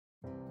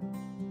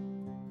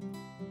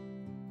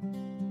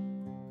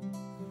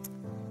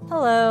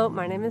Hello,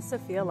 my name is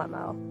Sophia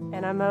Lemmo,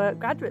 and I'm a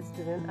graduate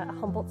student at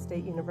Humboldt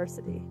State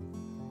University.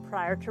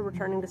 Prior to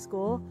returning to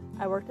school,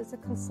 I worked as a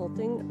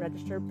consulting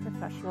registered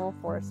professional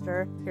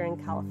forester here in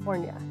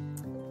California.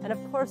 And of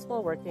course,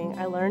 while working,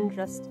 I learned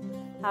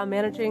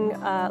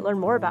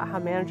more about how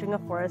managing a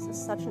forest is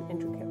such an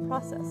intricate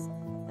process,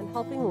 and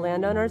helping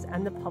landowners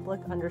and the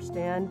public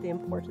understand the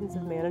importance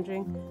of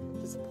managing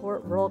to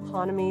support rural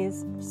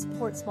economies, to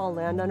support small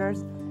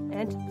landowners,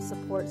 and to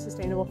support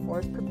sustainable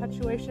forest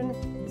perpetuation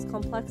is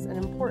complex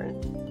and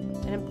important,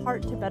 and in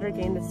part to better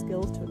gain the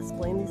skills to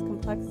explain these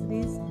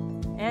complexities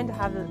and to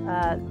have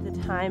the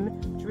time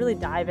to really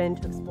dive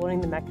into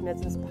exploring the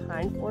mechanisms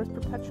behind forest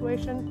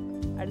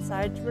perpetuation, I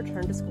decided to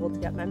return to school to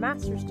get my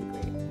master's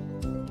degree.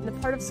 And the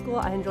part of school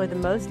I enjoy the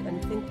most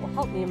and think will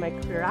help me in my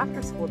career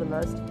after school the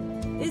most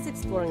is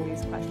exploring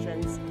these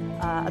questions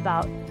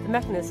about the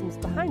mechanisms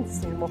behind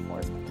sustainable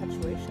forest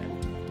perpetuation.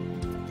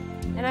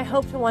 And I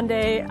hope to one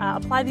day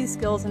apply these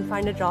skills and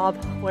find a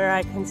job where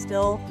I can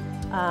still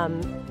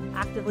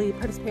actively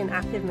participate in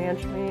active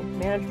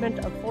management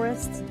of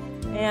forests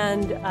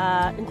and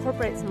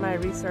incorporate some of my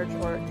research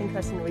or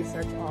interesting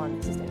research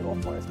on sustainable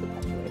forest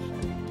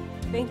perpetuation.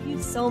 Thank you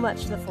so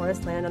much to the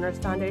Forest Landowners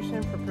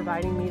Foundation for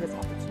providing me this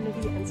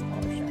opportunity and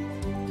scholarship.